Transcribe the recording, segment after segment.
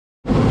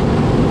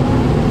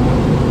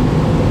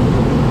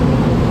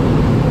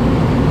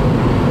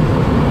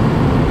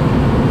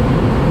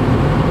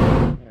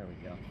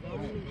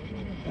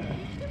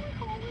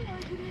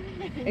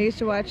used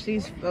to watch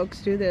these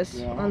folks do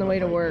this on the way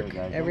to work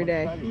every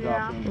day.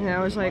 Yeah. And I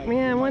was like,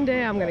 man, one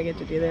day I'm gonna get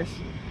to do this.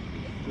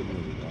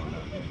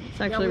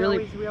 It's actually we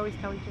really. always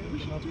tell each other, we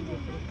should do that.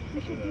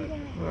 We should do that.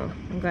 Well,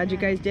 I'm glad you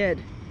guys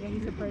did. Yeah, he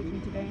surprised me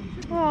today.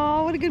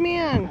 Oh, what a good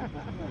man.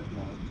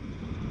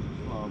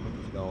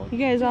 You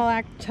guys all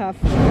act tough.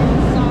 Soft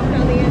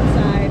on the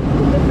inside.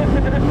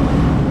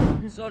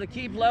 So to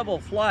keep level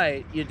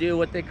flight, you do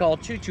what they call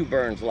choo-choo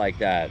burns like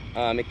that.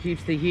 It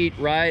keeps the heat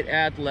right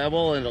at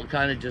level and it'll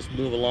kind of just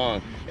move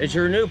along. As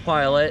you're a new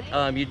pilot,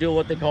 you do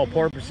what they call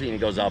porpoising. It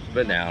goes up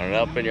and down and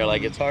up, and you're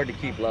like, it's hard to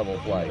keep level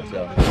flight.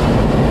 So.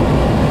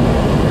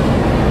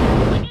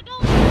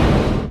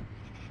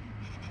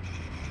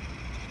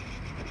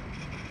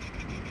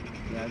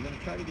 Yeah, I'm gonna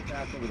try to get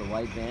back over the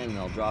white van and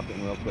I'll drop it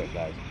in real quick,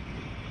 guys.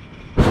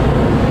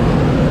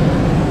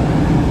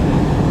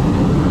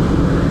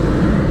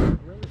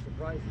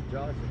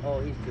 Josh, oh,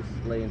 he's just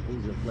laying,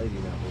 he's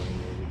inflating that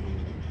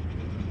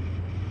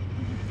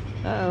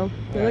one. Uh-oh.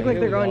 They look like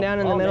they're going down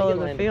in the middle of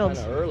the fields.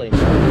 Early.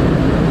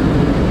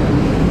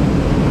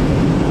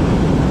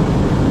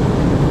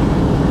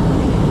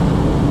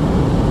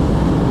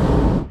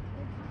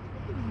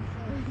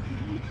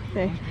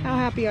 Hey, how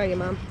happy are you,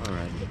 Mom? All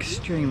right.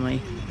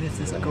 Extremely. This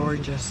is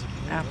gorgeous.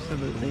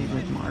 Absolutely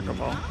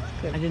remarkable.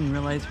 Good. I didn't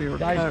realize we were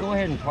Guys, go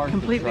ahead and park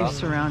completely the truck.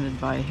 surrounded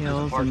by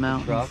hills and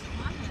mountains.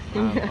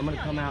 I'm going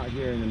to come out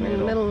here in the middle. In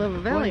the middle of a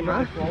valley,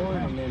 Mom. Forward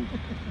and then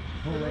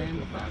pull in,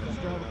 just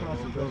drive across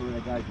the road where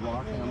that guy's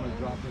walking. I'm going to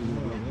drop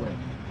in real quick.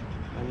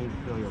 I need to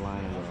fill your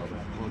line a little bit.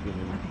 We'll get in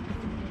there.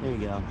 There you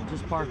go.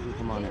 Just park and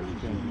come on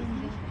everything.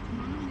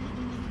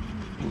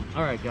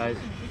 All right, guys.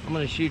 I'm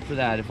going to shoot for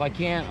that. If I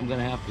can't, I'm going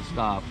to have to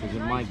stop because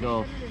it might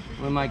go,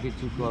 we might get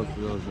too close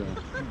to those.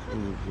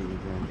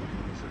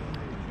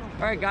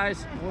 All right,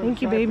 guys.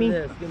 Thank you, baby.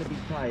 It's going to be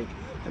tight.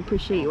 I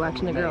appreciate you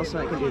watching the girls so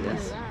I can do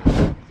this.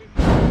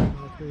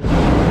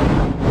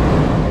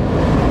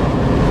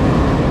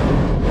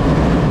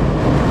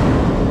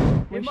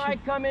 It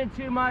might come in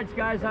too much,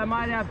 guys. I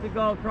might have to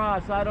go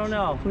across. I don't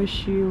know.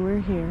 Wish you were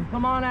here.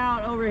 Come on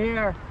out over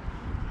here.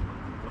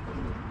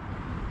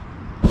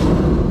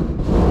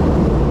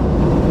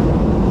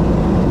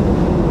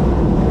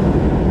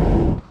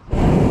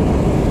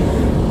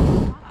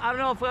 I don't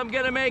know if I'm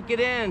gonna make it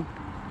in.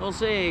 We'll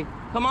see.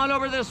 Come on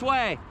over this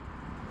way.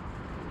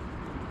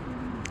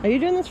 Are you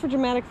doing this for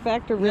dramatic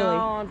effect or really?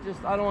 No,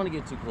 I don't want to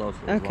get too close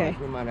to these Okay. lines.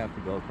 We might have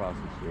to go across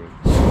the street.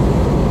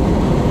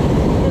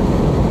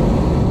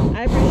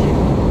 I appreciate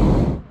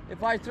it.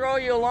 If I throw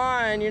you a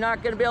line, you're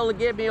not going to be able to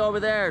get me over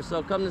there,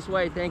 so come this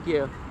way. Thank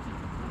you.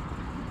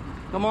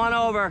 Come on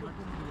over.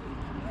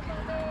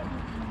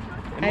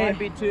 It might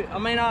be too, I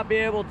may not be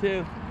able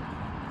to.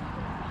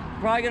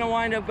 Probably going to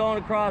wind up going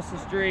across the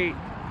street.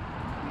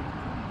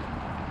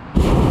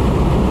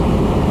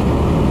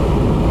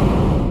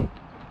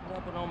 What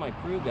happened to all my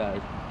crew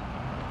guys?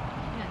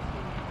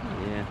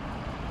 Yeah.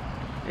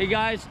 Hey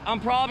guys, I'm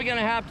probably going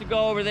to have to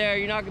go over there.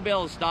 You're not going to be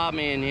able to stop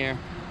me in here.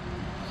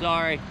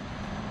 Sorry.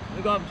 Let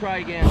me go up and try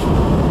again.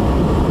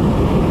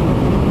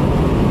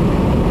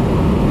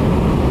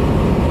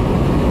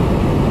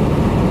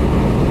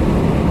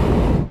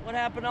 What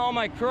happened to all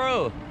my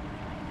crew?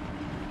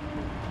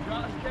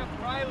 Josh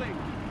kept riling.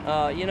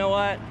 You know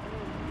what?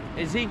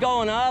 Is he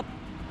going up?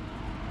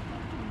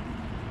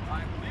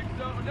 I believe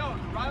so. No,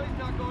 Riley's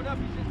not going up.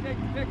 He's just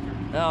taking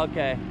pictures.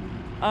 Okay.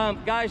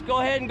 Guys, go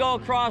ahead and go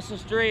across the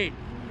street.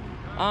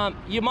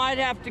 You might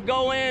have to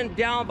go in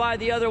down by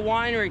the other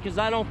winery because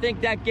I don't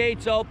think that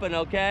gate's open,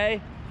 okay?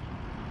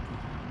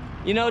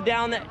 You know,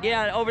 down that,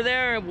 yeah, over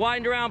there and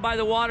wind around by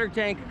the water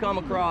tank and come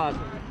across.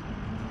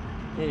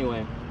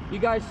 Anyway, you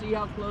guys see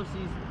how close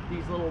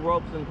these little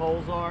ropes and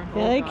poles are?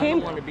 Yeah, they I came.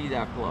 don't want to be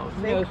that close.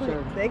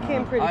 They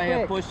came pretty I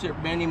have quick. pushed it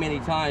many, many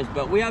times,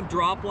 but we have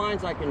drop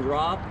lines I can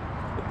drop.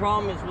 The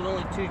problem is with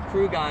only 2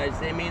 crew guys,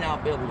 they may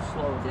not be able to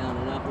slow it down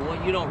enough. And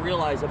what you don't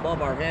realize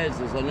above our heads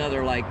is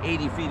another like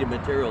 80 feet of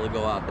material to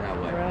go out that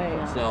way.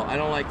 Right. So I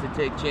don't like to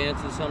take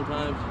chances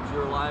sometimes. It's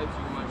your lives,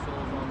 you my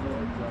souls on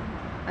board. So,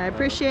 I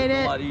appreciate it's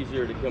it. a lot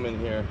easier to come in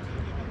here.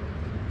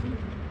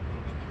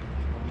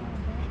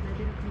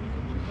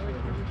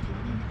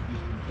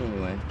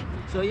 Anyway,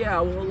 so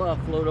yeah, we'll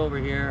float over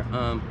here.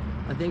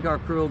 I think our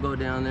crew will go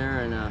down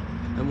there and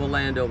we'll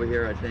land over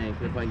here, I think,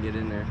 if I can get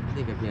in there. I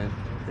think I can.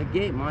 The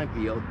gate might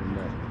be open,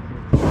 but...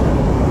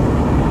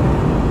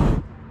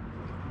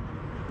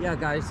 Yeah,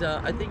 guys,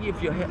 I think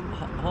if you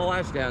haul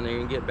ass down there,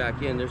 you can get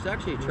back in. There's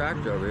actually a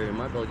tractor over here. You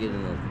might be able to get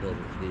in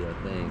the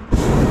thing.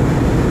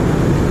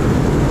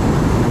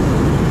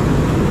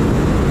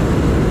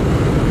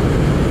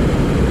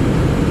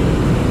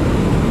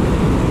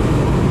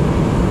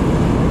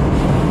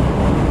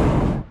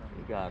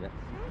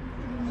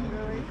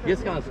 It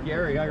gets kind of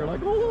scary. You're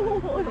like,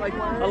 oh, like,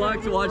 I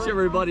like to watch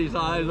everybody's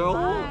eyes.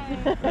 Oh.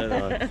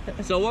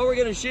 So what we're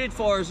gonna shoot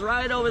for is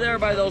right over there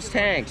by those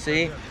tanks.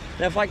 See,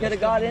 And if I could have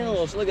got in a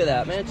little, look at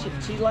that, man.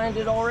 She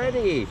landed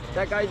already.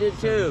 That guy did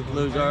too,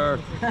 loser.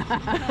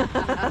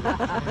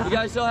 You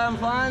guys still having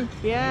fun?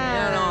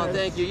 Yeah. Yeah, no,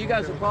 thank you. You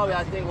guys are probably,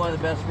 I think, one of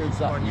the best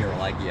groups up. You're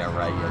like, yeah,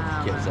 right.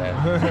 You kids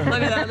that.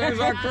 Look at that. There's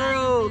our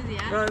crew.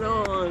 Right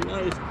on.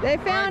 Nice. They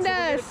found So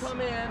us. we're gonna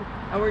come in,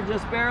 and we're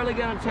just barely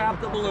gonna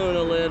tap the balloon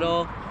a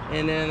little,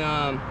 and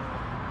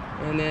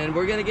then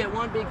we're gonna get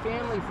one big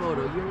family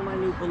photo. You're in my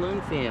new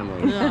balloon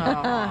family.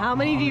 How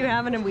many do you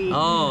have in a week?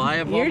 Oh, I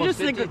have You're almost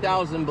just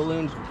 50,000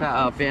 balloon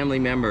family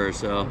members.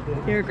 So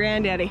You're a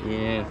granddaddy.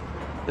 yeah,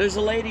 there's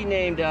a lady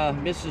named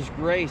Mrs.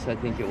 Grace, I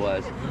think it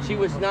was. She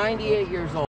was 98 years old.